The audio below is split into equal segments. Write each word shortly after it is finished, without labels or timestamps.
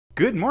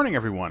Good morning,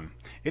 everyone.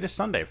 It is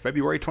Sunday,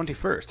 February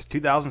 21st,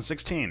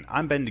 2016.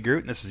 I'm Ben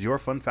DeGroot, and this is your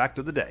fun fact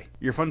of the day.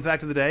 Your fun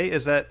fact of the day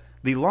is that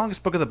the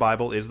longest book of the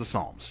Bible is the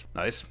Psalms.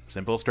 Nice,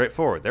 simple,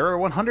 straightforward. There are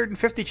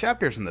 150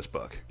 chapters in this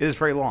book. It is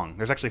very long.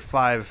 There's actually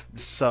 5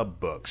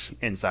 sub-books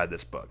inside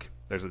this book.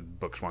 There's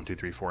books 1, 2,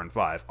 3, 4, and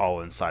 5,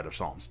 all inside of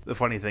Psalms. The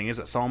funny thing is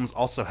that Psalms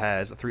also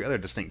has 3 other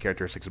distinct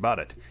characteristics about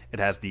it. It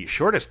has the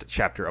shortest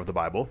chapter of the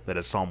Bible, that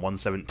is Psalm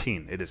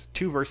 117. It is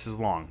 2 verses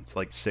long. It's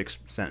like 6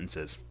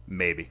 sentences,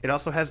 maybe. It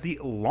also has the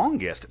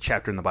longest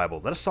chapter in the Bible,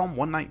 that is Psalm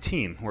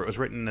 119, where it was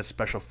written in a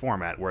special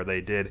format, where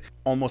they did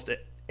almost a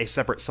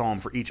separate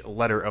psalm for each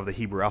letter of the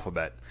Hebrew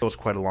alphabet. It was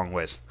quite a long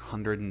ways.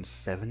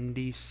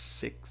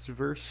 176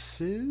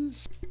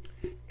 verses?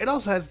 It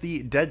also has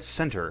the dead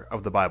center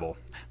of the Bible.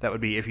 That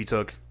would be if you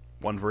took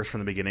one verse from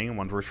the beginning and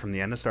one verse from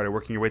the end and started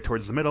working your way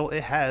towards the middle,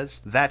 it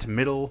has that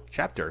middle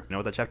chapter. You know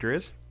what that chapter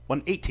is?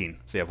 118.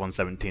 So you have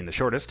 117, the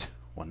shortest,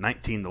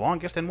 119, the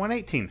longest, and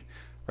 118,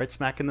 right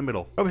smack in the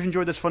middle. Hope you've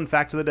enjoyed this fun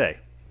fact of the day.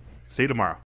 See you tomorrow.